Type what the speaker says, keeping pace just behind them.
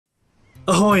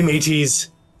Ahoy, mateys!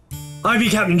 I be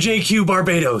Captain J.Q.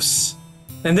 Barbados,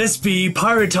 and this be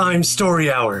Pirate Time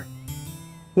Story Hour.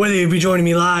 Whether you be joining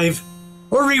me live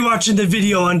or rewatching the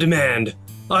video on demand,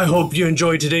 I hope you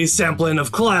enjoyed today's sampling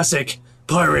of classic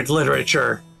pirate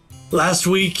literature. Last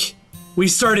week, we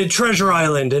started Treasure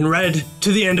Island and read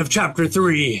to the end of Chapter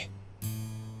 3.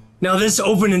 Now this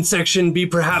opening section be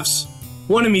perhaps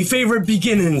one of me favorite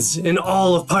beginnings in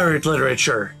all of pirate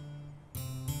literature.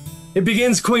 It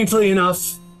begins quaintly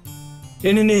enough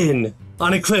in an inn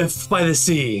on a cliff by the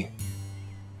sea.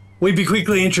 We be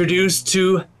quickly introduced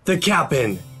to the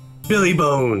captain, Billy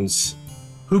Bones,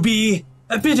 who be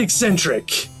a bit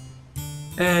eccentric.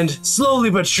 And slowly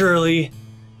but surely,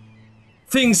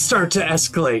 things start to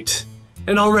escalate.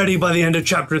 And already by the end of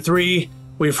Chapter 3,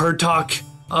 we've heard talk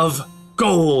of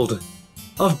gold,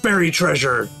 of buried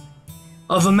treasure,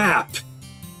 of a map,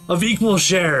 of equal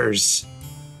shares.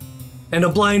 And a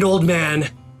blind old man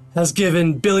has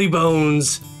given Billy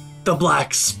Bones the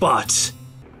black spot.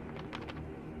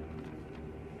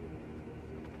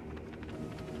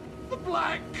 The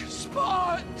black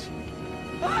spot!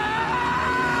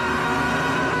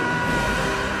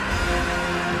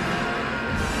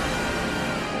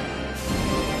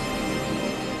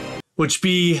 Which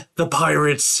be the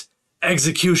pirate's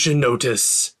execution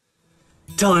notice,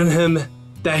 telling him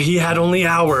that he had only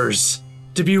hours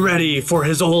to be ready for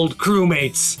his old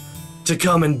crewmates to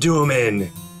come and do him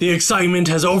in. The excitement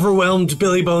has overwhelmed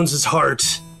Billy Bones'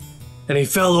 heart, and he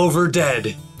fell over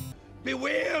dead.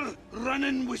 Beware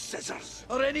running with scissors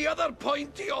or any other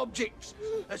pointy objects.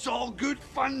 It's all good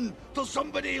fun till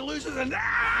somebody loses an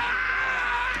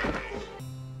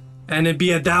And it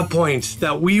be at that point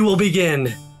that we will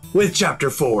begin with Chapter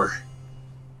 4.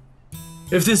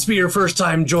 If this be your first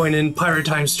time joining Pirate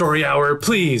Time Story Hour,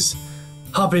 please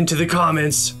hop into the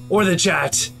comments or the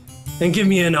chat and give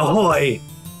me an ahoy,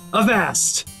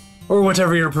 avast, or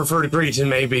whatever your preferred greeting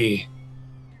may be.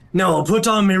 Now I'll put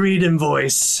on my reading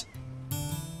voice,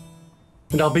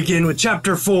 and I'll begin with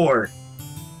Chapter 4,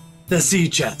 The Sea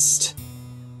Chest.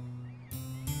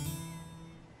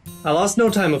 I lost no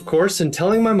time, of course, in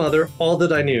telling my mother all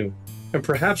that I knew, and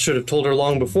perhaps should have told her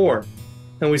long before,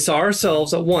 and we saw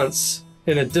ourselves at once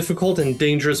in a difficult and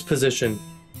dangerous position.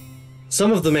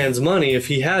 Some of the man's money, if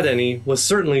he had any, was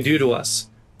certainly due to us,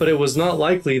 but it was not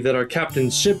likely that our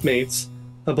captain's shipmates,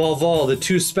 above all the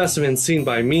two specimens seen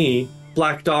by me,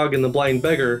 Black Dog and the Blind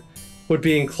Beggar, would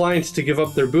be inclined to give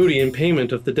up their booty in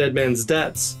payment of the dead man's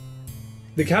debts.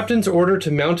 The captain's order to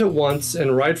mount at once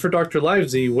and ride for Dr.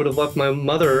 Livesey would have left my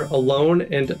mother alone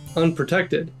and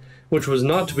unprotected, which was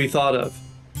not to be thought of.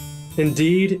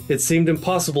 Indeed, it seemed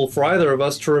impossible for either of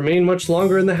us to remain much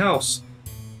longer in the house.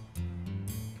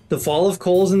 The fall of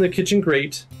coals in the kitchen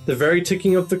grate, the very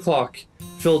ticking of the clock,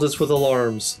 filled us with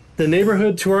alarms. The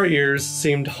neighborhood to our ears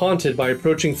seemed haunted by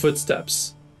approaching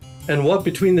footsteps. And what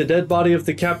between the dead body of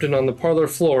the captain on the parlor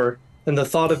floor and the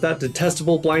thought of that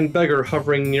detestable blind beggar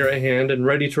hovering near at hand and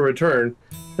ready to return,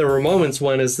 there were moments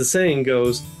when, as the saying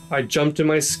goes, I jumped in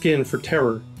my skin for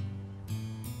terror.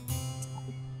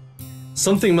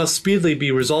 Something must speedily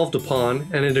be resolved upon,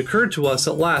 and it occurred to us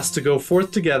at last to go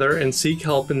forth together and seek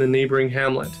help in the neighboring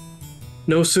hamlet.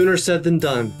 No sooner said than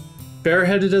done.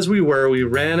 Bareheaded as we were, we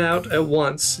ran out at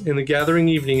once in the gathering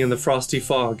evening and the frosty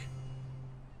fog.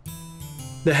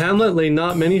 The hamlet lay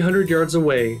not many hundred yards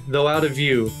away, though out of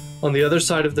view, on the other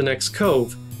side of the next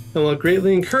cove, and what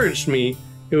greatly encouraged me,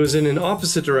 it was in an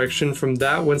opposite direction from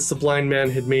that whence the blind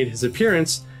man had made his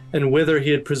appearance, and whither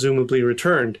he had presumably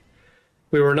returned.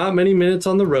 We were not many minutes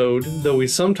on the road, though we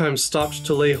sometimes stopped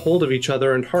to lay hold of each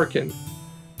other and hearken.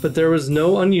 But there was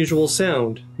no unusual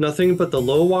sound, nothing but the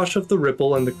low wash of the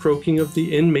ripple and the croaking of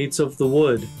the inmates of the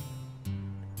wood.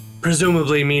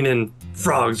 Presumably meaning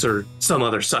frogs or some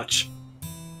other such.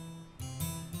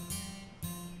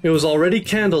 It was already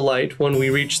candlelight when we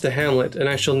reached the hamlet, and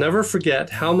I shall never forget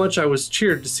how much I was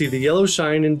cheered to see the yellow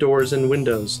shine in doors and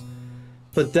windows.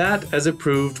 But that, as it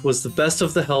proved, was the best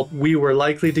of the help we were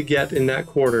likely to get in that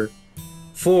quarter.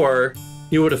 For,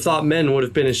 you would have thought men would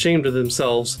have been ashamed of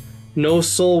themselves, no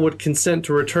soul would consent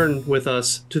to return with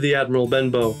us to the Admiral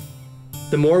Benbow.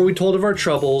 The more we told of our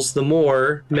troubles, the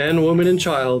more, man, woman, and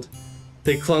child,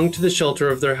 they clung to the shelter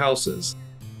of their houses.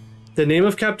 The name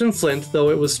of Captain Flint, though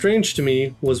it was strange to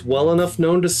me, was well enough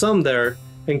known to some there,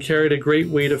 and carried a great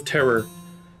weight of terror.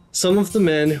 Some of the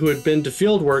men who had been to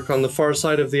field work on the far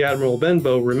side of the Admiral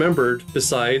Benbow remembered,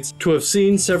 besides, to have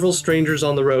seen several strangers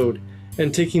on the road,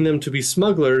 and taking them to be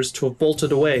smugglers to have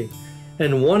bolted away,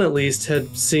 and one at least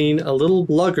had seen a little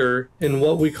lugger in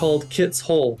what we called Kit's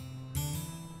Hole.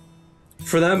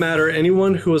 For that matter,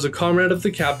 anyone who was a comrade of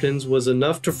the captain's was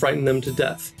enough to frighten them to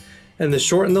death, and the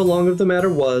short and the long of the matter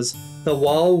was that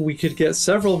while we could get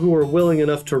several who were willing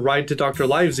enough to ride to Dr.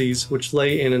 Livesey's, which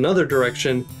lay in another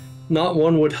direction, not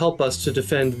one would help us to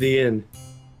defend the inn.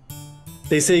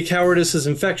 They say cowardice is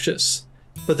infectious,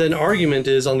 but then argument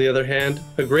is, on the other hand,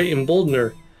 a great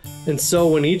emboldener, and so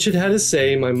when each had had his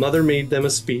say, my mother made them a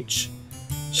speech.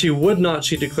 She would not,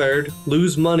 she declared,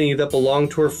 lose money that belonged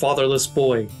to her fatherless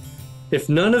boy. If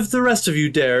none of the rest of you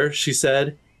dare, she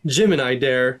said, Jim and I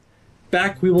dare.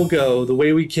 Back we will go, the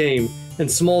way we came, and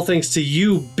small thanks to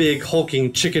you, big,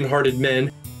 hulking, chicken-hearted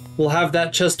men. We'll have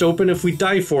that chest open if we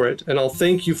die for it, and I'll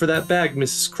thank you for that bag,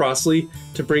 Mrs. Crossley,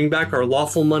 to bring back our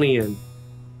lawful money in.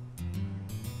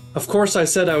 Of course I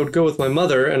said I would go with my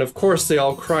mother, and of course they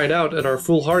all cried out at our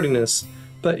foolhardiness,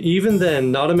 but even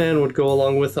then not a man would go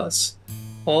along with us.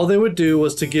 All they would do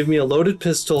was to give me a loaded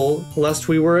pistol, lest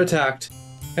we were attacked,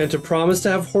 and to promise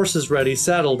to have horses ready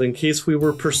saddled in case we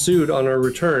were pursued on our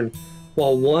return,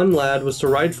 while one lad was to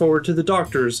ride forward to the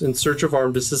doctor's in search of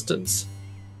armed assistance.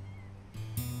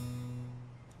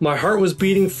 My heart was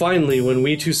beating finely when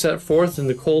we two set forth in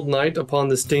the cold night upon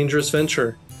this dangerous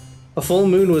venture. A full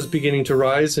moon was beginning to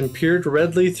rise and peered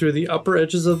redly through the upper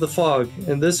edges of the fog,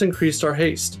 and this increased our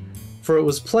haste, for it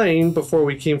was plain, before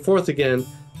we came forth again,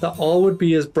 that all would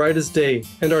be as bright as day,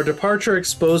 and our departure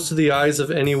exposed to the eyes of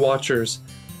any watchers.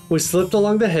 We slipped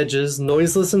along the hedges,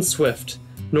 noiseless and swift,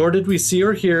 nor did we see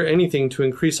or hear anything to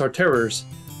increase our terrors,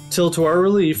 till to our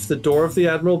relief the door of the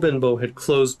Admiral Benbow had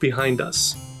closed behind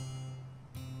us.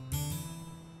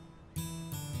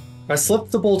 I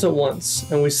slipped the bolt at once,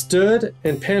 and we stood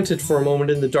and panted for a moment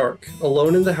in the dark,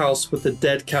 alone in the house with the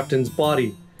dead captain's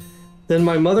body. Then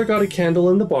my mother got a candle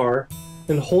in the bar,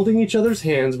 and holding each other's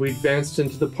hands we advanced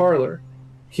into the parlor.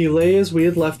 He lay as we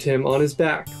had left him, on his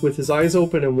back, with his eyes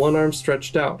open and one arm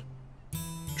stretched out.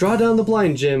 "Draw down the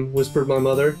blind, Jim," whispered my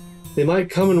mother. "They might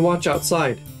come and watch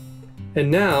outside."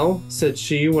 "And now," said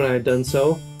she when I had done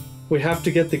so, "we have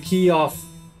to get the key off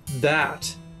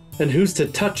that. And who's to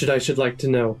touch it, I should like to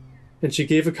know." And she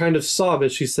gave a kind of sob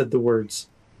as she said the words.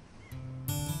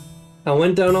 I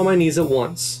went down on my knees at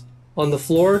once. On the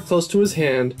floor, close to his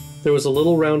hand, there was a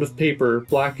little round of paper,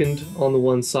 blackened on the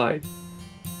one side.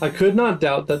 I could not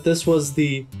doubt that this was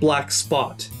the black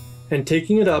spot, and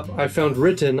taking it up, I found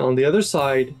written on the other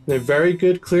side, in a very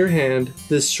good clear hand,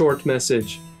 this short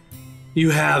message. "You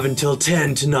have until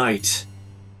 10 tonight."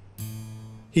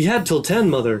 "He had till 10,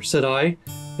 Mother," said I,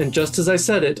 and just as I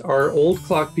said it, our old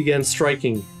clock began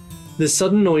striking. This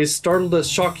sudden noise startled us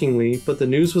shockingly, but the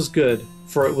news was good,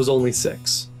 for it was only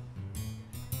 6.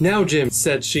 "Now, Jim,"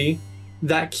 said she,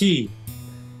 "that key."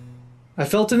 I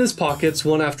felt in his pockets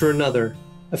one after another.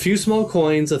 A few small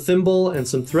coins, a thimble, and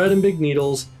some thread and big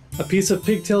needles, a piece of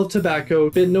pigtail tobacco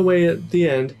bitten away at the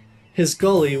end, his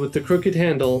gully with the crooked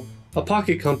handle, a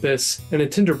pocket compass, and a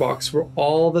tinderbox were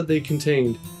all that they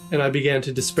contained, and I began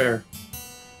to despair.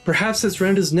 "Perhaps it's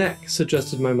round his neck,"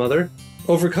 suggested my mother.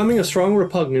 Overcoming a strong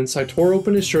repugnance, I tore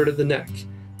open his shirt at the neck,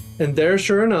 and there,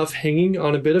 sure enough, hanging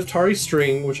on a bit of tarry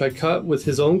string which I cut with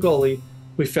his own gully,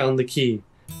 we found the key.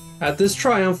 At this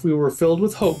triumph we were filled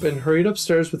with hope and hurried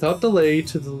upstairs without delay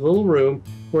to the little room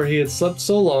where he had slept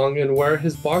so long and where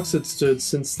his box had stood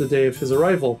since the day of his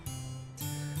arrival.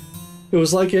 It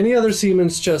was like any other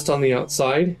seaman's chest on the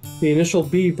outside, the initial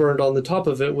B burned on the top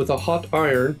of it with a hot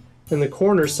iron, and the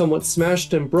corners somewhat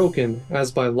smashed and broken, as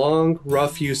by long,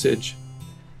 rough usage.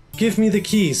 "Give me the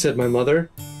key," said my mother,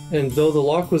 and though the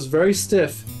lock was very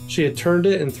stiff, she had turned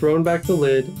it and thrown back the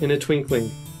lid in a twinkling.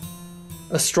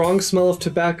 A strong smell of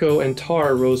tobacco and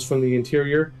tar rose from the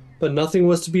interior, but nothing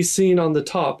was to be seen on the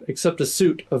top except a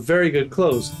suit of very good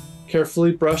clothes,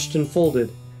 carefully brushed and folded.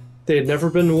 They had never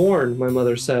been worn, my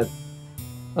mother said.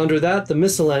 Under that the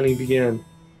miscellany began.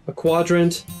 A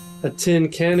quadrant, a tin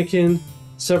cannikin,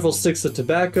 several sticks of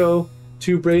tobacco,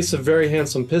 2 brace of very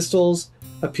handsome pistols,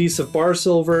 a piece of bar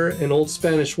silver, an old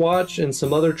Spanish watch, and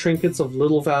some other trinkets of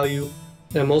little value,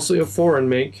 and mostly of foreign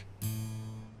make.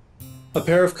 A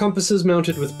pair of compasses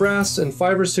mounted with brass, and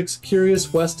 5 or 6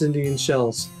 curious West Indian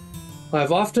shells. I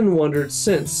have often wondered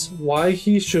since why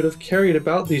he should have carried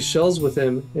about these shells with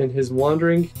him in his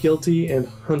wandering, guilty, and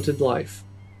hunted life.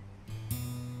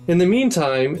 In the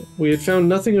meantime, we had found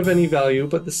nothing of any value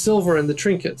but the silver and the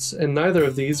trinkets, and neither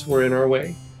of these were in our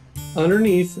way.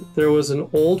 Underneath, there was an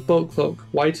old boat cloak,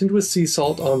 whitened with sea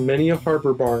salt on many a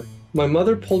harbor bar. My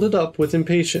mother pulled it up with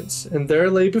impatience, and there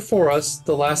lay before us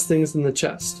the last things in the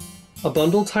chest. A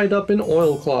bundle tied up in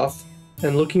oilcloth,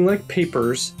 and looking like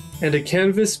papers, and a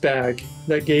canvas bag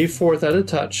that gave forth at a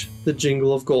touch the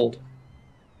jingle of gold.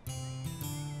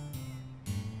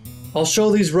 "I'll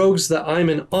show these rogues that I'm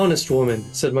an honest woman,"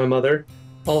 said my mother.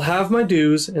 "I'll have my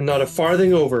dues, and not a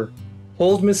farthing over.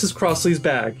 hold Mrs. Crossley's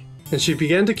bag, and she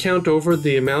began to count over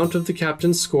the amount of the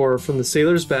captain's score from the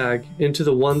sailor's bag into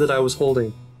the one that I was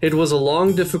holding. It was a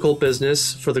long, difficult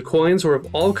business, for the coins were of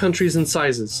all countries and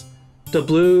sizes.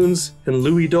 Doubloons, and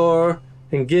louis d'or,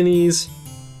 and guineas,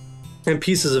 and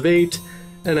pieces of 8,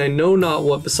 and I know not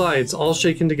what besides, all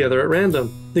shaken together at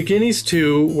random. The guineas,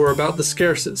 too, were about the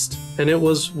scarcest, and it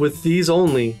was with these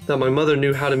only that my mother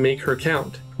knew how to make her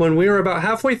count. When we were about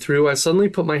halfway through, I suddenly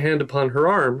put my hand upon her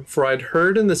arm, for I had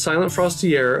heard in the silent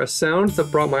frosty air a sound that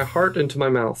brought my heart into my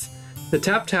mouth, the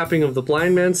tap-tapping of the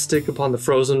blind man's stick upon the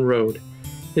frozen road.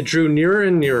 It drew nearer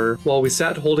and nearer, while we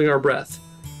sat holding our breath.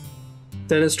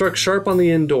 Then it struck sharp on the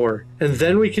inn door, and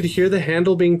then we could hear the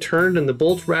handle being turned and the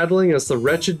bolt rattling as the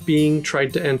wretched being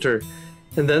tried to enter,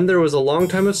 and then there was a long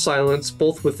time of silence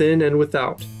both within and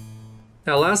without.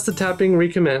 At last the tapping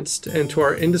recommenced, and to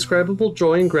our indescribable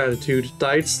joy and gratitude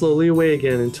died slowly away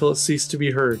again until it ceased to be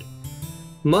heard.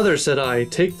 "Mother," said I,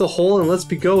 "take the whole and let's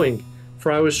be going,"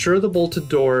 for I was sure the bolted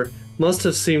door must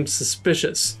have seemed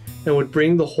suspicious, and would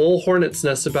bring the whole hornet's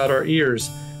nest about our ears,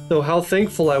 though how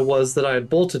thankful I was that I had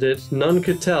bolted it, none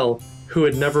could tell, who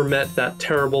had never met that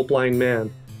terrible blind man.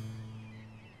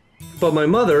 But my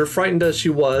mother, frightened as she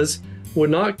was, would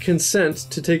not consent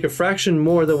to take a fraction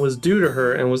more than was due to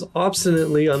her, and was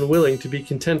obstinately unwilling to be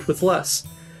content with less.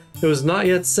 It was not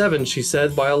yet 7, she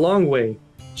said, by a long way.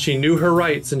 She knew her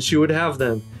rights, and she would have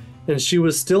them, and she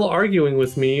was still arguing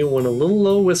with me when a little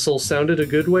low whistle sounded a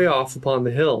good way off upon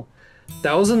the hill.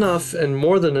 That was enough, and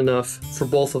more than enough, for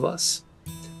both of us.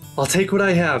 "I'll take what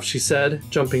I have," she said,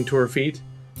 jumping to her feet.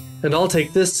 "And I'll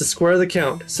take this to square the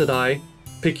count," said I,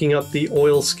 picking up the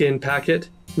oilskin packet.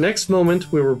 Next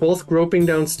moment we were both groping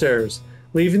downstairs,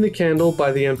 leaving the candle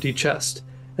by the empty chest,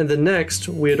 and the next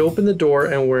we had opened the door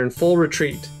and were in full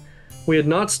retreat. We had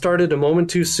not started a moment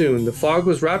too soon. The fog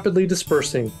was rapidly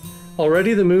dispersing.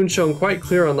 Already the moon shone quite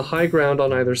clear on the high ground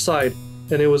on either side,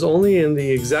 and it was only in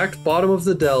the exact bottom of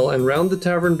the dell and round the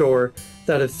tavern door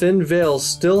that a thin veil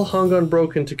still hung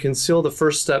unbroken to conceal the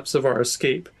first steps of our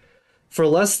escape. For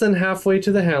less than halfway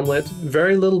to the hamlet,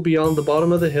 very little beyond the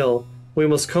bottom of the hill, we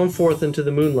must come forth into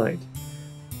the moonlight.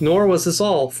 Nor was this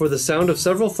all, for the sound of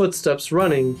several footsteps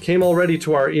running came already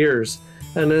to our ears,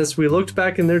 and as we looked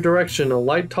back in their direction, a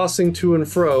light tossing to and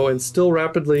fro and still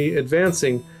rapidly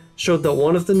advancing showed that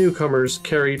one of the newcomers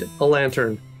carried a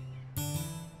lantern.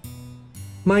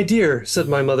 "My dear," said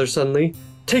my mother suddenly,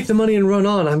 "take the money and run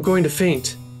on, I'm going to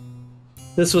faint."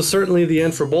 This was certainly the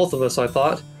end for both of us, I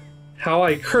thought. How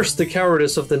I cursed the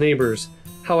cowardice of the neighbors!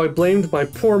 How I blamed my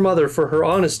poor mother for her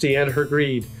honesty and her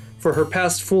greed, for her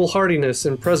past foolhardiness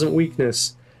and present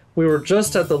weakness. We were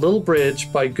just at the little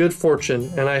bridge by good fortune,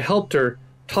 and I helped her,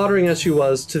 tottering as she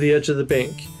was, to the edge of the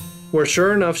bank, where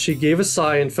sure enough she gave a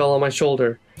sigh and fell on my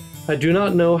shoulder. I do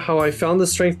not know how I found the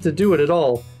strength to do it at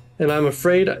all, and I'm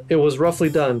afraid it was roughly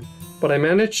done, but I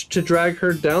managed to drag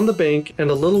her down the bank and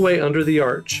a little way under the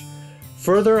arch.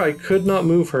 Further I could not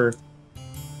move her,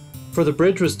 for the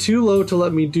bridge was too low to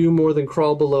let me do more than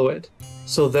crawl below it.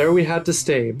 So there we had to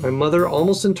stay, my mother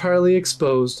almost entirely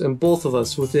exposed, and both of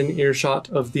us within earshot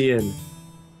of the inn.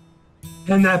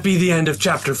 And that be the end of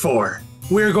Chapter 4.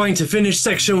 We're going to finish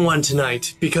Section 1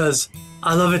 tonight, because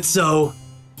I love it so,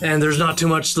 and there's not too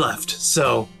much left,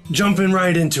 so jumping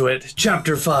right into it,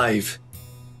 Chapter 5.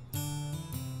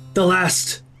 The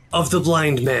Last of the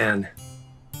Blind Man.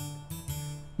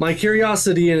 My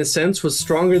curiosity, in a sense, was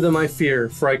stronger than my fear,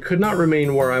 for I could not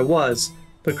remain where I was,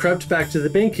 but crept back to the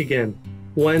bank again,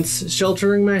 whence,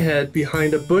 sheltering my head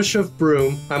behind a bush of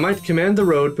broom, I might command the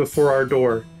road before our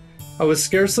door. I was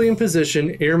scarcely in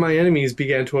position ere my enemies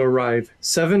began to arrive,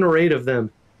 7 or 8 of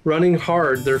them, running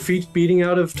hard, their feet beating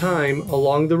out of time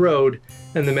along the road,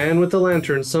 and the man with the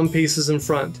lantern some paces in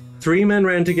front. 3 men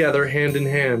ran together hand in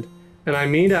hand, and I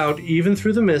made out, even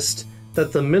through the mist,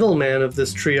 that the middle man of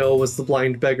this trio was the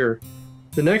blind beggar.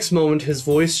 The next moment his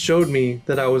voice showed me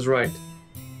that I was right.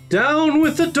 "Down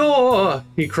with the door!"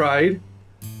 he cried.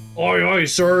 "Aye, aye,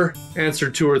 sir,"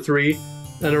 answered 2 or 3,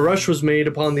 and a rush was made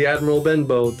upon the Admiral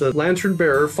Benbow, the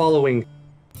lantern-bearer following.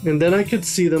 And then I could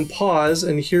see them pause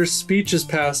and hear speeches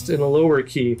passed in a lower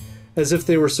key, as if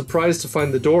they were surprised to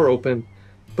find the door open.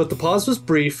 But the pause was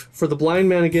brief, for the blind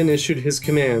man again issued his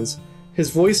commands. His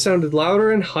voice sounded louder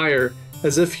and higher,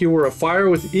 as if he were afire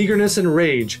with eagerness and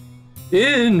rage.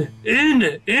 "In!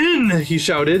 In! In!" he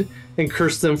shouted, and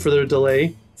cursed them for their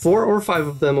delay. 4 or 5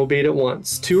 of them obeyed at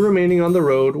once, 2 remaining on the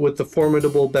road with the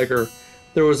formidable beggar.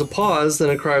 There was a pause,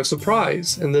 then a cry of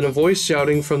surprise, and then a voice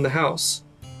shouting from the house,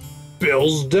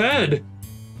 "Bill's dead!"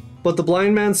 But the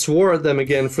blind man swore at them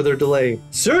again for their delay.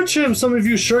 "Search him, some of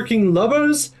you shirking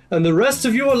lubbers, and the rest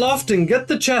of you aloft and get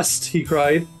the chest," he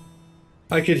cried.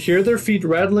 I could hear their feet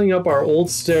rattling up our old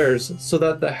stairs, so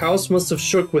that the house must have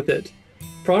shook with it.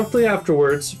 Promptly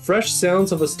afterwards, fresh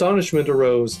sounds of astonishment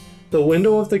arose. The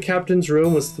window of the captain's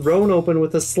room was thrown open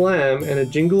with a slam and a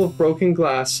jingle of broken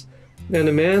glass, and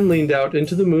a man leaned out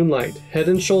into the moonlight, head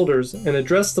and shoulders, and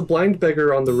addressed the blind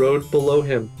beggar on the road below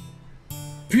him.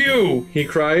 "Pew!" he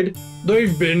cried.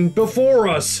 "They've been before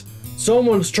us!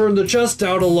 Someone's turned the chest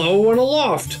out alow and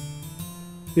aloft!"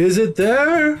 "Is it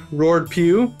there?" roared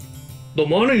Pew. "The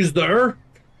money's there!"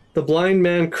 The blind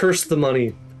man cursed the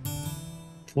money.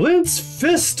 "Flint's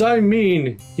fist, I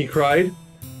mean," he cried.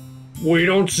 "We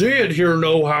don't see it here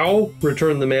nohow,"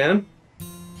 returned the man.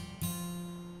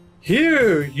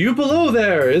 "Here, you below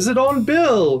there, is it on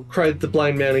bill?" cried the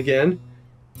blind man again.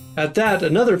 At that,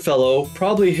 another fellow,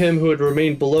 probably him who had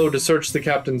remained below to search the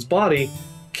captain's body,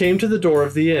 came to the door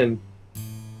of the inn.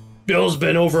 "Bill's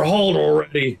been overhauled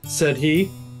already," said he.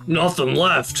 "Nothing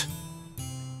left."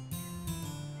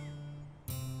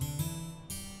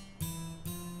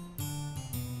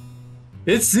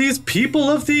 "It's these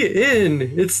people of the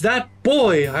inn! It's that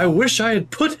boy! I wish I had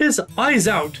put his eyes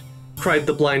out!" cried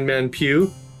the blind man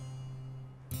Pew.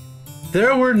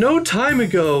 "There were no time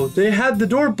ago. They had the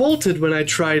door bolted when I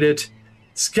tried it.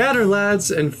 Scatter, lads,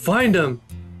 and find 'em."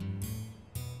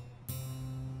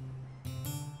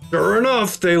 "Sure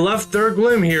enough, they left their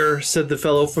glim here," said the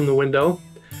fellow from the window.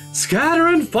 "Scatter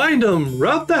and find 'em!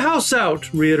 Rout the house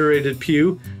out!" reiterated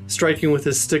Pew, striking with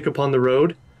his stick upon the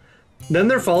road. Then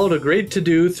there followed a great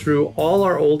to-do through all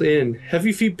our old inn,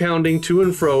 heavy feet pounding to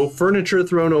and fro, furniture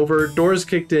thrown over, doors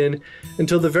kicked in,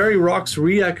 until the very rocks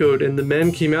re-echoed and the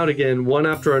men came out again, one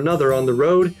after another, on the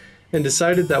road, and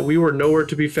decided that we were nowhere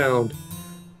to be found.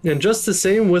 And just the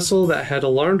same whistle that had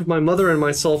alarmed my mother and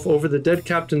myself over the dead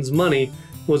captain's money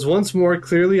was once more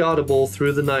clearly audible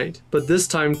through the night, but this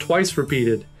time twice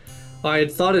repeated. I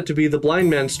had thought it to be the blind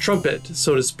man's trumpet,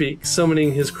 so to speak,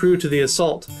 summoning his crew to the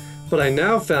assault, but I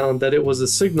now found that it was a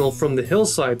signal from the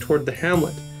hillside toward the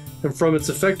hamlet, and from its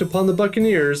effect upon the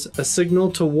buccaneers, a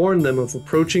signal to warn them of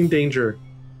approaching danger.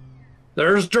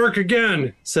 "There's Dirk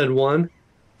again," said one.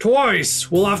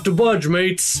 "Twice! We'll have to budge,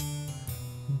 mates."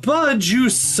 "Budge, you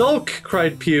sulk!"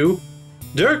 cried Pew.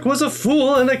 "Dirk was a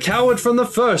fool and a coward from the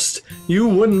first. You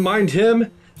wouldn't mind him.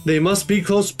 They must be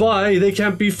close by, they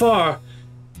can't be far.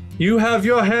 You have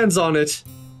your hands on it.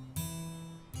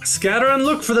 Scatter and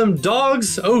look for them,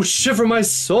 dogs! Oh, shiver my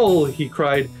soul!" he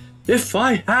cried. "If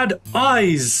I had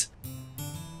eyes!"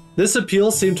 This appeal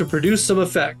seemed to produce some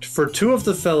effect, for two of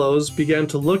the fellows began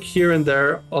to look here and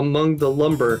there among the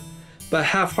lumber, but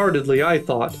half-heartedly, I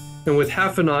thought, and with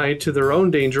half an eye to their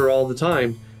own danger all the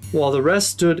time, while the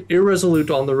rest stood irresolute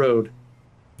on the road.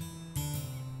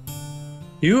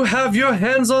 "You have your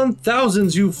hands on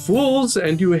thousands, you fools,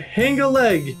 and you hang a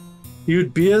leg.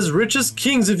 You'd be as rich as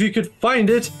kings if you could find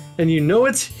it, and you know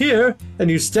it's here,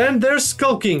 and you stand there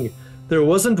skulking. There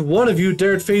wasn't one of you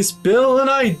dared face Bill, and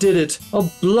I did it, a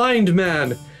blind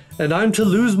man, and I'm to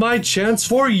lose my chance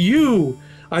for you.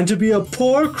 I'm to be a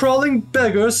poor crawling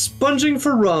beggar sponging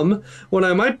for rum when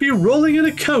I might be rolling in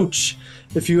a coach.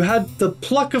 If you had the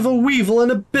pluck of a weevil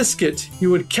and a biscuit,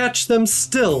 you would catch them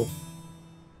still."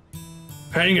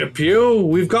 "Hang it, Pew,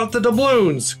 we've got the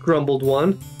doubloons," grumbled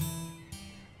one.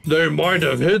 "They might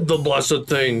have hid the blessed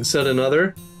thing," said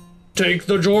another. "Take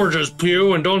the Georges,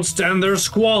 Pew, and don't stand there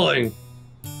squalling."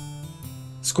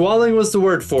 Squalling was the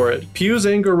word for it. Pew's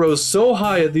anger rose so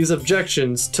high at these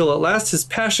objections, till at last, his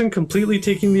passion completely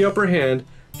taking the upper hand,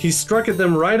 he struck at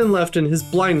them right and left in his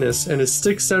blindness, and his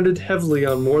stick sounded heavily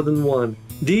on more than one.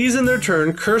 These in their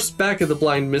turn cursed back at the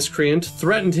blind miscreant,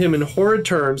 threatened him in horrid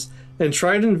terms, and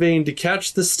tried in vain to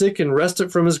catch the stick and wrest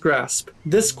it from his grasp.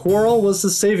 This quarrel was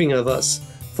the saving of us,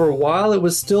 for while it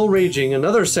was still raging,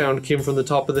 another sound came from the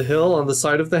top of the hill on the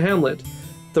side of the hamlet,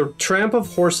 the tramp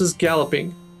of horses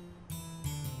galloping.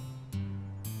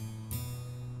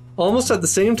 Almost at the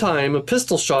same time, a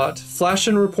pistol shot, flash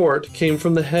and report, came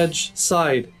from the hedge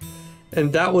side,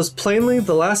 and that was plainly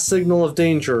the last signal of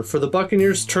danger, for the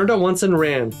buccaneers turned at once and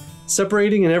ran,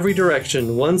 separating in every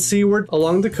direction, one seaward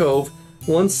along the cove,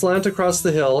 one slant across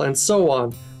the hill, and so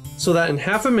on, so that in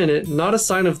half a minute not a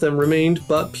sign of them remained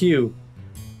but Pew.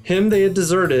 Him they had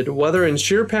deserted, whether in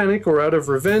sheer panic or out of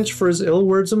revenge for his ill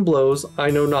words and blows,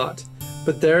 I know not.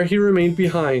 But there he remained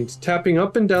behind, tapping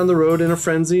up and down the road in a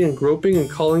frenzy and groping and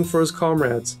calling for his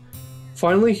comrades.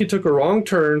 Finally he took a wrong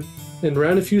turn and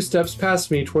ran a few steps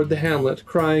past me toward the hamlet,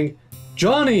 crying,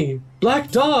 "Johnny!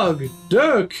 Black Dog!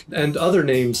 Dirk!" and other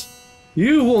names.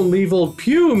 "You won't leave old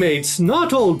Pew, mates!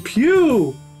 Not old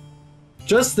Pew!"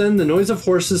 Just then the noise of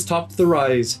horses topped the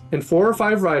rise, and 4 or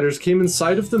 5 riders came in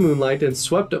sight of the moonlight and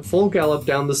swept at full gallop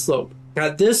down the slope.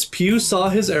 At this, Pew saw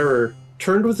his error,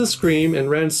 turned with a scream, and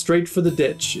ran straight for the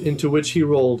ditch, into which he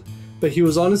rolled. But he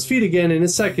was on his feet again in a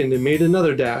second and made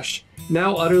another dash,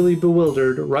 now utterly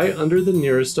bewildered, right under the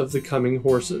nearest of the coming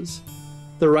horses.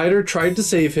 The rider tried to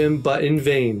save him, but in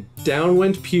vain. Down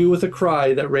went Pew with a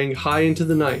cry that rang high into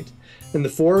the night, and the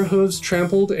four hooves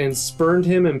trampled and spurned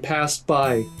him and passed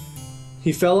by.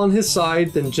 He fell on his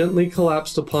side, then gently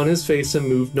collapsed upon his face and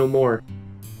moved no more.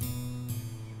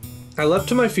 I leapt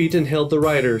to my feet and hailed the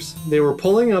riders. They were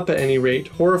pulling up at any rate,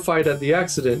 horrified at the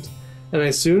accident, and I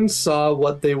soon saw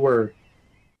what they were.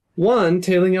 One,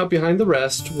 tailing out behind the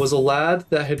rest, was a lad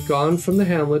that had gone from the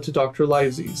hamlet to Dr.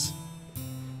 Livesey's.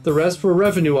 The rest were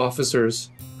revenue officers,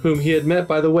 whom he had met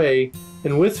by the way,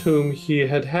 and with whom he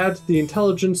had had the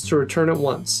intelligence to return at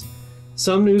once.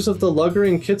 Some news of the lugger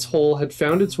in Kit's Hole had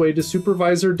found its way to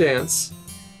Supervisor Dance,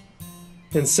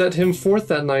 and set him forth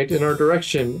that night in our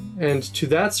direction, and to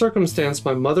that circumstance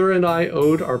my mother and I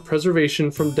owed our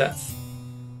preservation from death.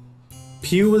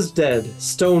 Pew was dead,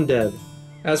 stone dead.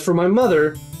 As for my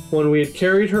mother, when we had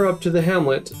carried her up to the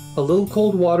hamlet, a little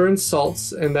cold water and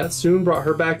salts, and that soon brought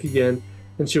her back again,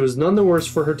 and she was none the worse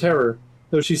for her terror,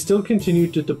 though she still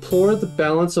continued to deplore the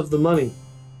balance of the money.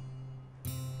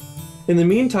 In the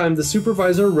meantime, the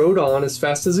supervisor rode on as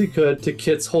fast as he could to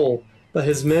Kit's Hole, but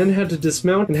his men had to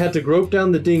dismount and had to grope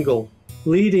down the dingle,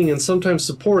 leading and sometimes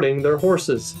supporting their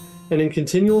horses, and in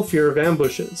continual fear of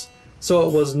ambushes. So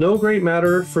it was no great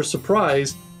matter for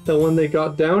surprise that when they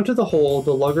got down to the hole,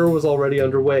 the lugger was already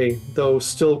underway, though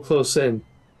still close in.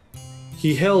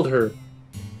 He hailed her.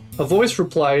 A voice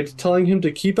replied, telling him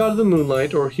to keep out of the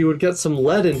moonlight or he would get some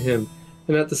lead in him,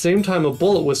 and at the same time a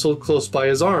bullet whistled close by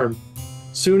his arm.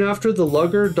 Soon after, the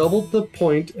lugger doubled the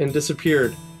point and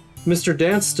disappeared. Mr.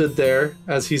 Dance stood there,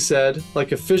 as he said,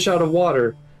 like a fish out of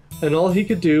water, and all he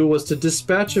could do was to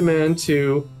dispatch a man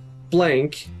to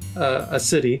blank, a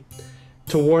city,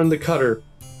 to warn the cutter.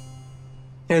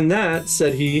 And that,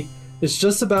 said he, is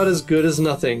just about as good as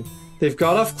nothing. They've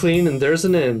got off clean and there's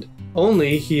an end.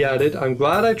 Only, he added, I'm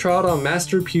glad I trod on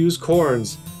Master Pew's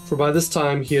corns, for by this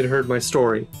time he had heard my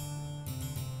story.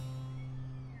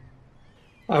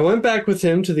 I went back with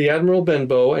him to the Admiral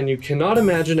Benbow, and you cannot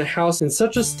imagine a house in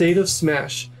such a state of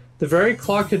smash. The very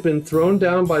clock had been thrown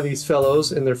down by these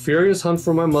fellows in their furious hunt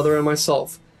for my mother and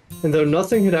myself, and though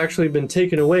nothing had actually been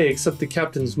taken away except the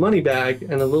captain's money bag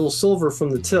and a little silver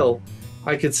from the till,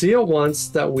 I could see at once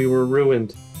that we were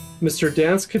ruined. Mr.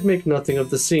 Dance could make nothing of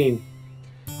the scene.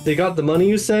 They got the money,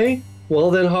 you say?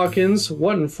 Well then, Hawkins,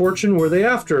 what in fortune were they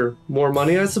after? More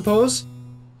money, I suppose?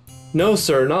 No,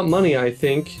 sir, not money, I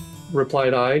think,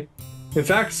 replied I. In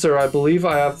fact, sir, I believe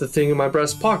I have the thing in my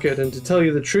breast pocket, and to tell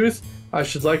you the truth, I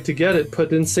should like to get it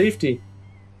put in safety.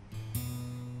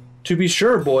 To be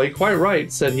sure, boy, quite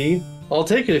right, said he. I'll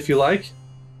take it if you like.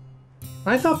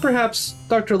 I thought perhaps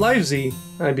Dr. Livesey,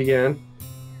 I began.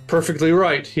 Perfectly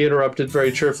right, he interrupted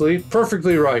very cheerfully.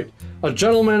 Perfectly right. A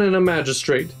gentleman and a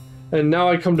magistrate. And now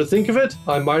I come to think of it,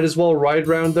 I might as well ride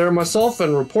round there myself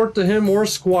and report to him or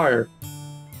squire.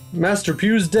 Master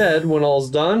Pew's dead when all's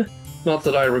done. Not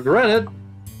that I regret it.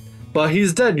 But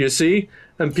he's dead, you see,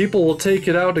 and people will take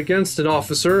it out against an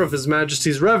officer of His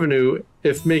Majesty's revenue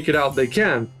if make it out they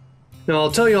can. Now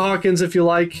I'll tell you, Hawkins, if you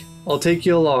like, I'll take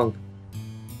you along.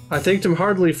 I thanked him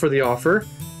heartily for the offer,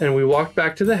 and we walked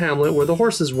back to the hamlet where the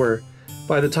horses were.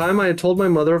 By the time I had told my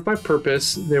mother of my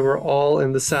purpose, they were all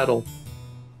in the saddle.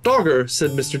 Dogger,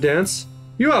 said Mr. Dance,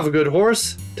 you have a good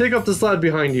horse. Take up this lad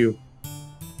behind you.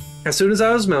 As soon as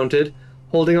I was mounted,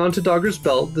 holding on to Dogger's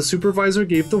belt, the supervisor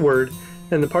gave the word,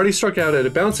 and the party struck out at a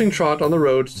bouncing trot on the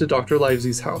road to Dr.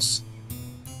 Livesey's house.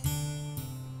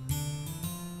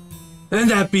 And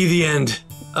that be the end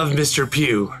of Mr.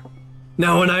 Pew.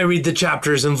 Now when I read the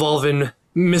chapters involving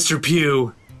Mr.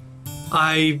 Pew,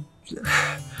 I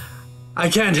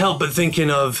can't help but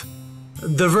thinking of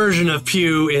the version of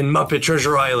Pew in Muppet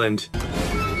Treasure Island.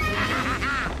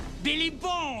 Billy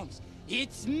Bones,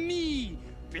 it's me,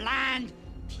 Blind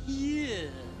Pew.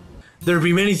 There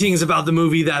be many things about the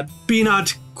movie that be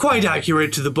not quite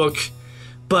accurate to the book,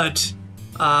 but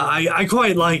I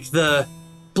quite like the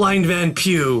blind man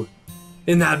Pew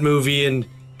in that movie and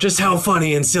just how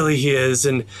funny and silly he is.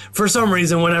 And for some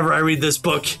reason, whenever I read this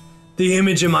book, the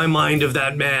image in my mind of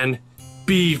that man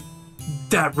be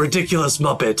that ridiculous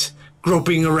Muppet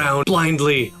groping around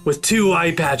blindly with 2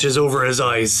 eye patches over his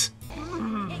eyes.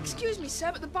 Excuse me,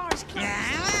 sir, but the bar is closed.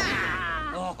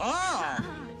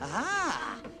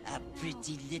 A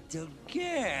pretty little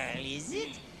girl, is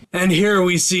it? And here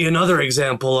we see another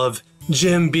example of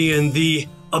Jim being the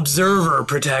observer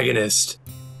protagonist.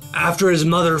 After his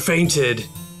mother fainted,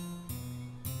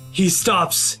 he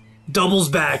stops doubles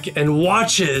back and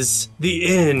watches the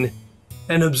inn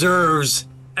and observes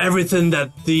everything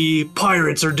that the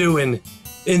pirates are doing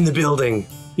in the building.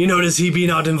 You notice he be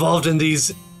not involved in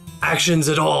these actions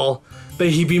at all, but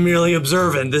he be merely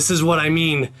observant. This is what I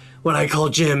mean when I call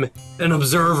Jim an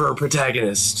observer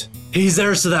protagonist. He's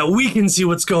there so that we can see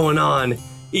what's going on,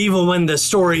 even when the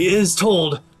story is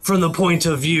told from the point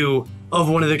of view of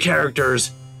one of the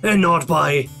characters and not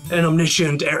by an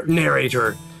omniscient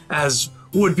narrator, as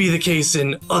would be the case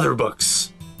in other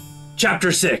books.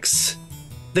 Chapter 6.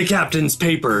 The Captain's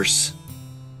Papers.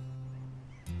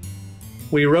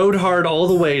 We rode hard all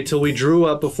the way till we drew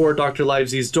up before Dr.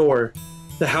 Livesy's door.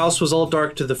 The house was all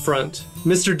dark to the front.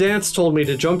 Mr. Dance told me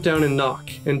to jump down and knock,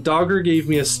 and Dogger gave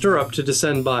me a stirrup to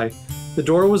descend by. The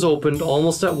door was opened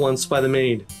almost at once by the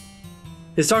maid.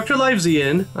 "Is Dr. Livesey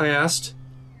in?" I asked.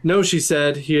 No, she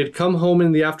said, he had come home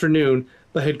in the afternoon,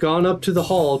 but had gone up to the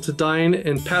hall to dine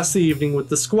and pass the evening with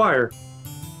the squire.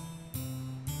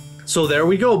 "So there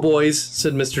we go, boys,"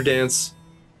 said Mr. Dance.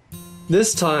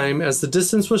 This time, as the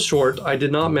distance was short, I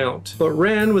did not mount, but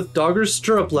ran with Dogger's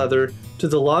stirrup leather to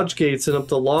the lodge gates and up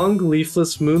the long,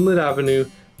 leafless, moonlit avenue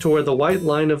to where the white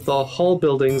line of the hall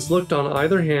buildings looked on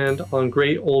either hand on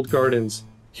great old gardens.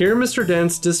 Here Mr.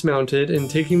 Dance dismounted, and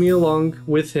taking me along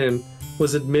with him,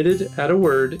 was admitted at a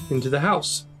word into the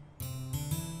house.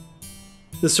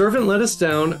 The servant led us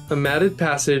down a matted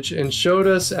passage and showed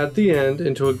us at the end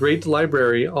into a great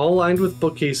library, all lined with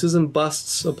bookcases and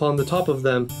busts upon the top of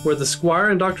them, where the squire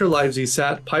and Dr. Livesey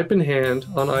sat pipe in hand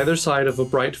on either side of a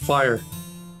bright fire.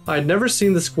 I had never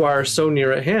seen the squire so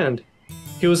near at hand.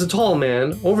 He was a tall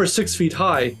man, over 6 feet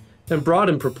high, and broad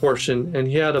in proportion, and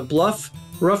he had a bluff,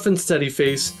 rough and steady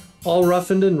face, all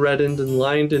roughened and reddened and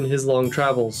lined in his long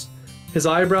travels. His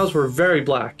eyebrows were very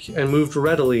black, and moved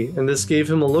readily, and this gave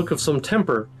him a look of some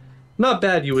temper. Not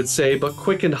bad, you would say, but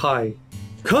quick and high.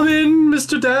 "Come in,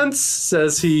 Mr. Dance,"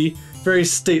 says he, very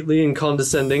stately and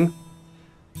condescending.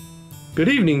 "Good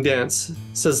evening, Dance,"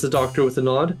 says the doctor with a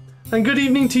nod. "And good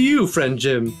evening to you, friend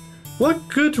Jim. What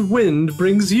good wind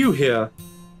brings you here?"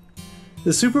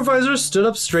 The supervisor stood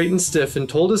up straight and stiff and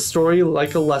told his story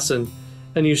like a lesson,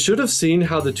 and you should have seen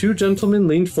how the two gentlemen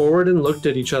leaned forward and looked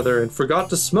at each other and forgot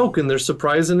to smoke in their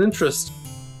surprise and interest.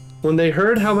 When they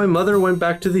heard how my mother went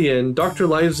back to the inn, Dr.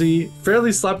 Livesey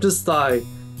fairly slapped his thigh,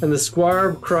 and the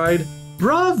squire cried,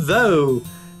 "Bravo!"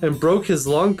 and broke his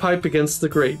long pipe against the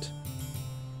grate.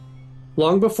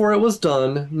 Long before it was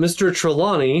done, Mr.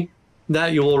 Trelawney,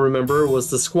 that you will remember was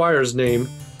the squire's name,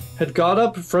 had got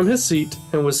up from his seat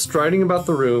and was striding about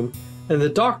the room, and the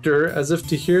doctor, as if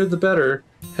to hear the better,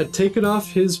 had taken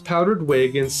off his powdered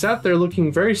wig and sat there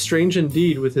looking very strange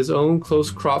indeed with his own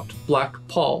close-cropped black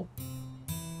poll.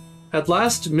 At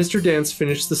last Mr. Dance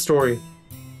finished the story.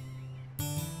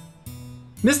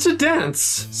 "Mr.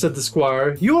 Dance," said the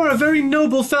squire, "you are a very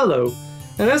noble fellow,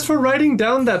 and as for writing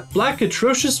down that black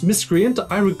atrocious miscreant,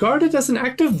 I regard it as an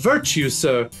act of virtue,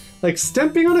 sir, like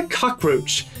stamping on a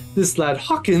cockroach. This lad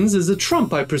Hawkins is a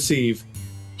trump, I perceive.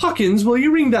 Hawkins, will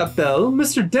you ring that bell?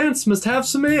 Mr. Dance must have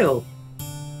some ale."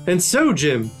 "And so,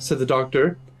 Jim," said the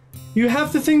doctor, "you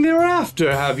have the thing they were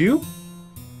after, have you?"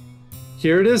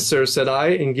 "Here it is, sir," said I,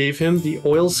 and gave him the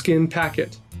oilskin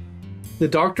packet. The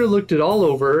doctor looked it all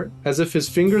over, as if his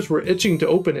fingers were itching to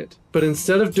open it, but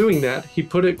instead of doing that, he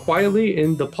put it quietly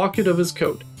in the pocket of his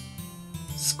coat.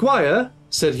 "Squire,"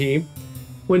 said he,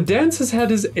 "when Dance has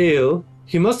had his ale,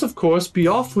 he must of course be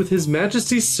off with his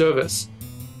Majesty's service.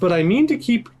 But I mean to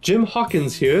keep Jim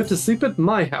Hawkins here to sleep at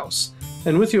my house,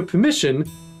 and with your permission,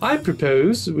 I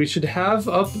propose we should have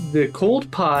up the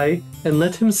cold pie and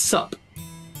let him sup."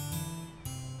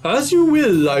 "As you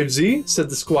will, Livesey," said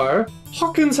the squire.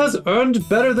 "Hawkins has earned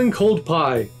better than cold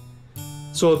pie."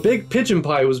 So a big pigeon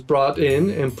pie was brought in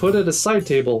and put at a side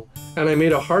table, and I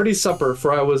made a hearty supper,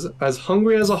 for I was as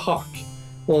hungry as a hawk,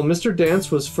 while Mr. Dance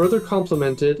was further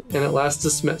complimented and at last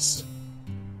dismissed.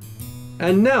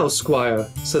 "And now, squire,"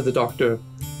 said the doctor.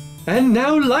 "And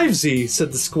now, Livesey,"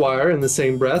 said the squire in the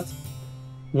same breath.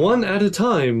 One at a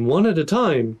time,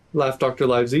 laughed Dr.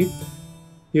 Livesey.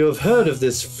 "You have heard of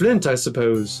this Flint, I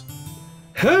suppose?"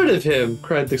 "Heard of him!"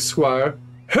 cried the squire.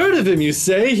 "Heard of him, you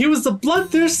say? He was the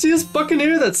bloodthirstiest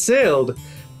buccaneer that sailed.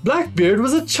 Blackbeard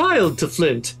was a child to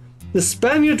Flint. The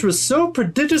Spaniard was so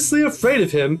prodigiously afraid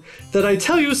of him that I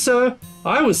tell you, sir,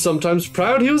 I was sometimes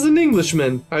proud he was an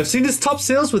Englishman. I've seen his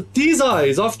topsails with these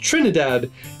eyes off Trinidad,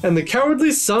 and the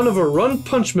cowardly son of a run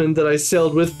punchman that I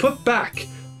sailed with put back,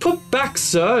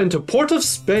 sir, into port of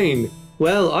Spain."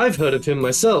 "Well, I've heard of him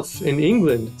myself, in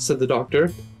England," said the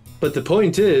doctor. "But the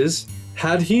point is,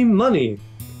 had he money?"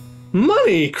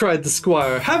 "Money!" cried the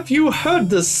squire. "Have you heard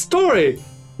the story?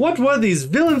 What were these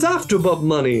villains after but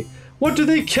money? What do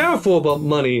they care for but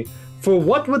money? For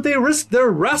what would they risk their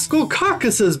rascal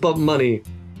carcasses but money?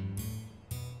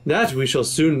 That we shall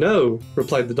soon know,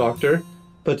 replied the doctor,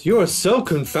 but you are so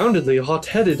confoundedly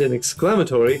hot-headed and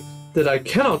exclamatory that I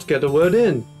cannot get a word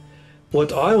in.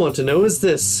 What I want to know is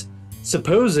this.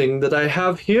 Supposing that I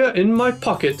have here in my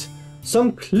pocket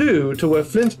some clue to where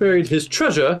Flint buried his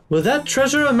treasure, will that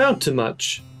treasure amount to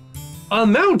much?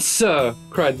 Amount, sir,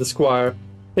 cried the squire.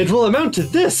 It will amount to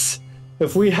this.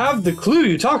 If we have the clue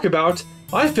you talk about,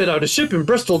 I fit out a ship in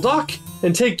Bristol Dock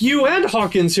and take you and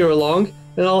Hawkins here along,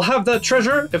 and I'll have that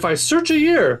treasure if I search a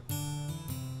year.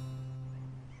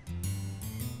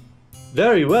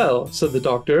 Very well, said the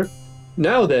doctor.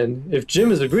 Now then, if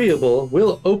Jim is agreeable,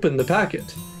 we'll open the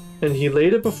packet. And he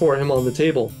laid it before him on the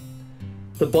table.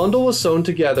 The bundle was sewn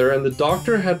together, and the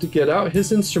doctor had to get out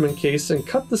his instrument case and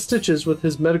cut the stitches with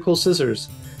his medical scissors.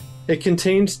 It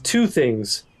contained two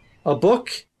things, a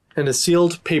book and a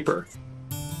sealed paper.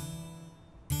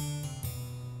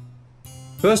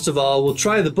 First of all, we'll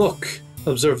try the book,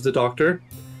 observed the doctor.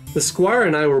 The squire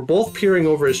and I were both peering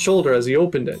over his shoulder as he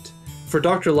opened it, for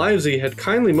Dr. Livesey had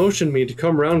kindly motioned me to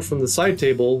come round from the side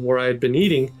table where I had been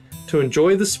eating to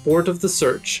enjoy the sport of the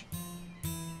search.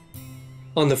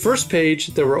 On the first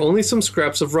page there were only some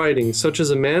scraps of writing, such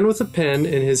as a man with a pen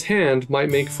in his hand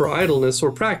might make for idleness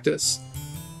or practice.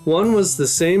 One was the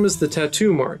same as the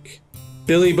tattoo mark,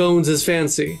 Billy Bones'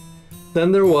 fancy.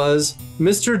 Then there was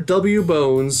Mr. W.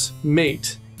 Bones,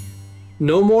 mate.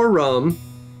 No more rum.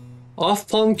 Off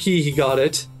Palm Key he got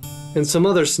it, and some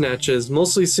other snatches,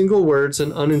 mostly single words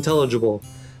and unintelligible.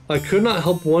 I could not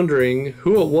help wondering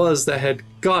who it was that had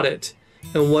got it,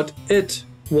 and what it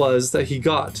was that he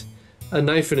got. A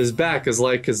knife in his back as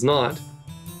like as not.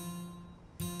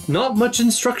 Not much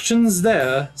instructions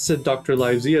there, said Dr.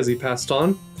 Livesey as he passed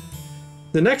on.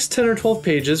 The next 10 or 12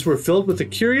 pages were filled with a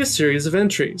curious series of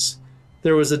entries.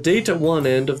 There was a date at one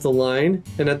end of the line,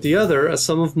 and at the other a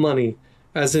sum of money,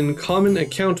 as in common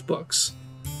account books.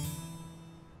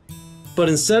 But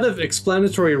instead of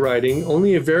explanatory writing,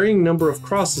 only a varying number of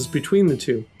crosses between the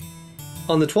two.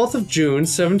 On the 12th of June,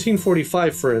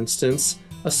 1745, for instance,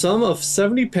 a sum of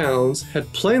 £70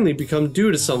 had plainly become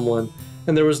due to someone,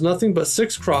 and there was nothing but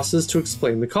 6 crosses to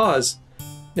explain the cause.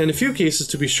 In a few cases,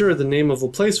 to be sure, the name of a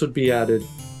place would be added,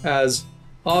 as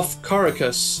off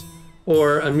Caracas,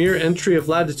 or a mere entry of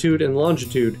latitude and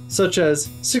longitude, such as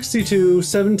 62,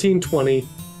 1720,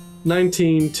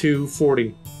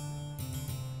 19-40.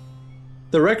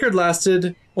 The record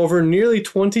lasted over nearly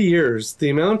 20 years, the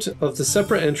amount of the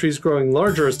separate entries growing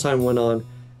larger as time went on,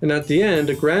 and at the end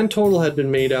a grand total had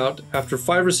been made out after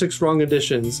 5 or 6 wrong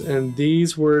additions, and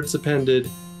these words appended,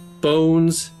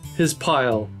 Bones, his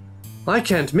pile. I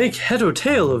can't make head or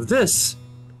tail of this,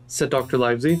 said Dr.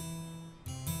 Livesey.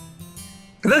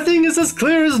 That thing is as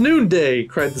clear as noonday,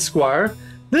 cried the squire.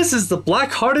 This is the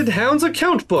Black-Hearted Hound's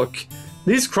account book.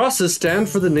 These crosses stand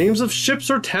for the names of ships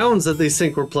or towns that they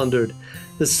sink or plundered.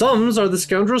 The sums are the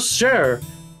scoundrel's share,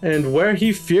 and where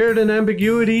he feared an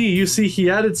ambiguity, you see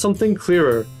he added something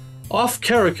clearer. Off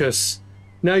Caracas.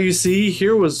 Now you see,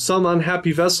 here was some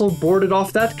unhappy vessel boarded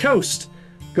off that coast.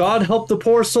 God help the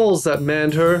poor souls that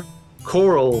manned her.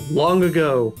 Coral, long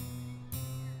ago.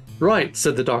 Right,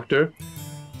 said the doctor.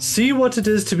 See what it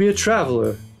is to be a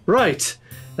traveler. Right,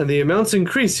 and the amounts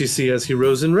increase, you see, as he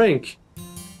rose in rank.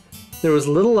 There was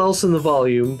little else in the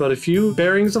volume, but a few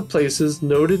bearings of places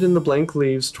noted in the blank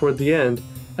leaves toward the end,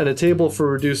 and a table for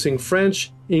reducing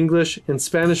French, English, and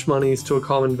Spanish moneys to a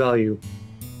common value.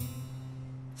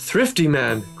 Thrifty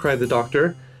man, cried the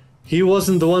doctor. He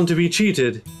wasn't the one to be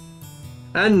cheated.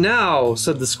 And now,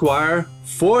 said the squire,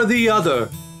 for the other.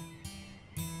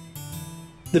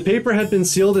 The paper had been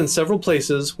sealed in several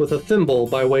places with a thimble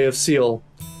by way of seal,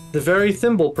 the very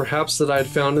thimble perhaps that I had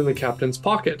found in the captain's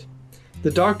pocket.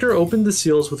 The doctor opened the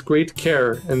seals with great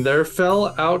care, and there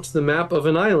fell out the map of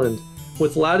an island,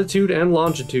 with latitude and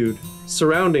longitude,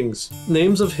 surroundings,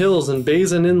 names of hills and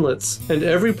bays and inlets, and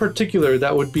every particular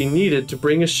that would be needed to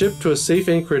bring a ship to a safe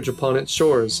anchorage upon its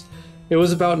shores. It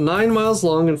was about 9 miles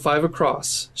long and 5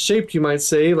 across, shaped, you might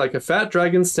say, like a fat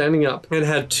dragon standing up, and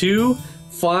had 2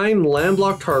 fine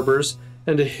landlocked harbors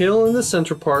and a hill in the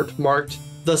center part marked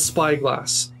the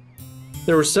Spyglass.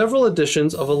 There were several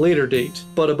editions of a later date,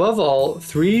 but above all,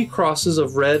 3 crosses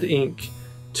of red ink,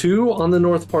 2 on the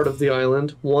north part of the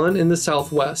island, 1 in the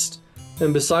southwest,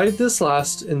 and beside this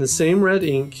last, in the same red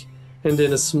ink, and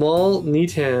in a small,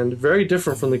 neat hand, very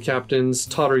different from the captain's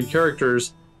tottery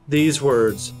characters, these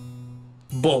words,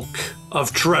 Bulk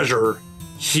of treasure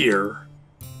here.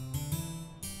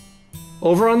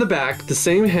 Over on the back, the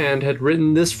same hand had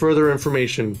written this further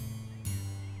information.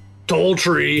 Tall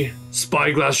tree,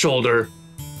 spyglass shoulder,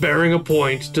 bearing a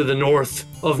point to the north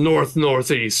of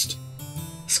north-northeast.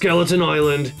 Skeleton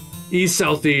Island,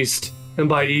 east-southeast, and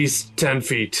by east 10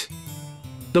 feet.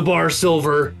 The bar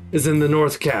silver is in the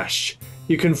north cache.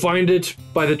 You can find it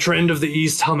by the trend of the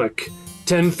east hummock,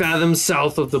 10 fathoms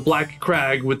south of the black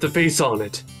crag with the face on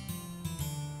it.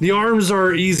 The arms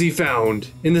are easy found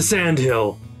in the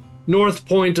sandhill, north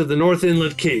point of the North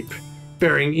Inlet Cape,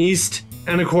 bearing east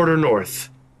and a quarter north.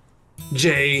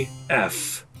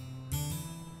 J.F.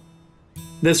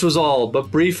 This was all,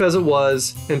 but brief as it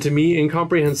was, and to me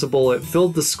incomprehensible, it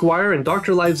filled the squire and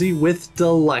Dr. Livesey with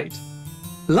delight.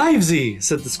 "Livesey,"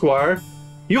 said the squire,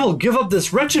 "you will give up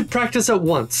this wretched practice at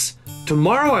once.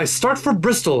 Tomorrow I start for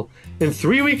Bristol. In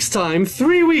 3 weeks' time,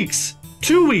 3 weeks,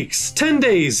 2 weeks, 10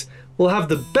 days, we'll have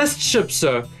the best ship,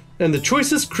 sir, and the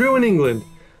choicest crew in England.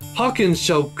 Hawkins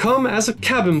shall come as a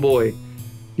cabin boy.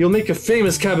 You'll make a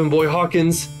famous cabin boy,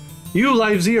 Hawkins. You,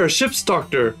 Livesey, are ship's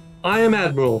doctor. I am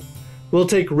admiral. We'll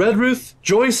take Redruth,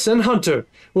 Joyce, and Hunter.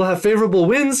 We'll have favorable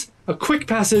winds, a quick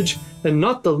passage, and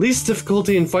not the least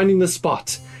difficulty in finding the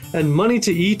spot, and money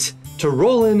to eat, to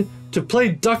roll in, to play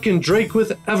duck and drake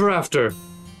with ever after."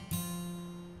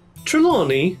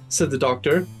 "Trelawney," said the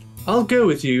doctor, "I'll go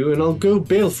with you, and I'll go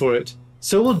bail for it.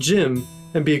 So will Jim,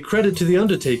 and be a credit to the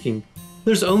undertaking.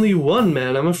 There's only one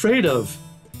man I'm afraid of."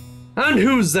 "And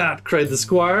who's that?" cried the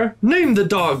squire. "Name the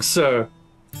dog, sir."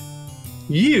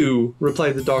 "You,"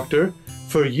 replied the doctor,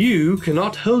 "for you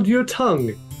cannot hold your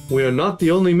tongue. We are not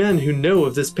the only men who know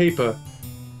of this paper.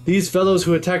 These fellows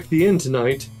who attacked the inn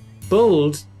tonight,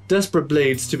 bold, desperate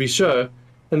blades to be sure,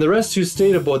 and the rest who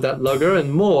stayed aboard that lugger,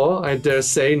 and more, I dare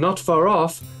say, not far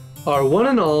off, are one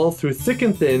and all, through thick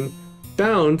and thin,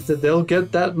 bound that they'll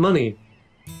get that money.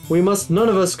 We must none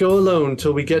of us go alone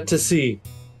till we get to sea.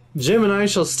 Jim and I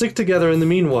shall stick together in the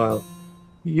meanwhile.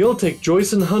 You'll take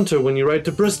Joyce and Hunter when you ride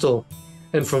to Bristol,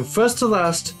 and from first to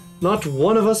last, not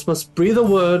one of us must breathe a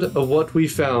word of what we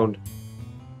found."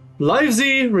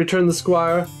 "Livesey," returned the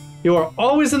squire, "you are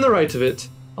always in the right of it.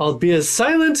 I'll be as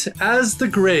silent as the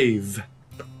grave."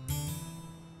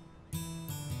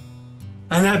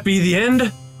 And that be the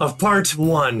end of part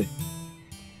 1.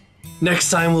 Next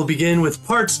time we'll begin with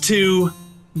part 2,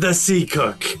 The Sea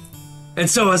Cook. And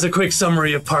so as a quick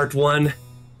summary of part 1,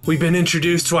 we've been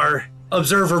introduced to our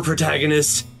observer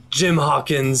protagonist, Jim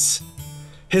Hawkins.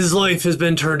 His life has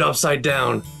been turned upside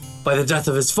down by the death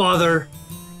of his father,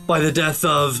 by the death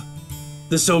of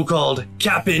the so-called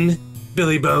Captain,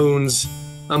 Billy Bones,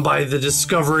 and by the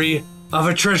discovery of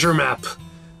a treasure map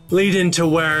leading to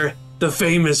where the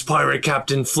famous pirate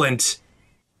Captain Flint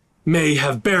may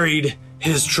have buried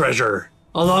his treasure.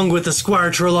 Along with the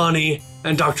Squire Trelawney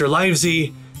and Dr.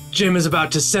 Livesey, Jim is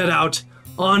about to set out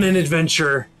on an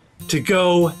adventure to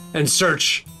go and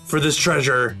search for this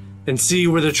treasure and see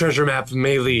where the treasure map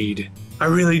may lead. I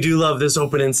really do love this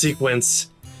opening sequence.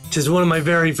 'Tis one of my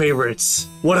very favorites.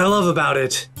 What I love about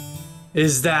it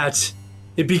is that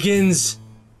it begins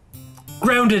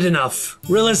grounded enough,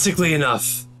 realistically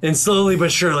enough, and slowly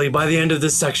but surely by the end of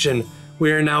this section,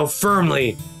 we are now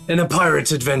firmly in a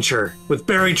pirate's adventure with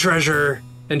buried treasure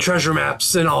and treasure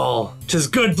maps and all. 'Tis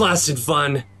good blasted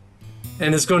fun,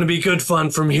 and it's going to be good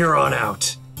fun from here on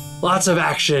out. Lots of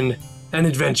action and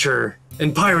adventure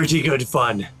and piratey good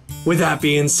fun. With that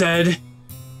being said,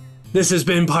 this has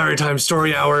been Pirate Time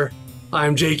Story Hour.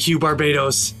 I'm J.Q.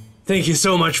 Barbados. Thank you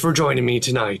so much for joining me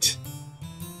tonight.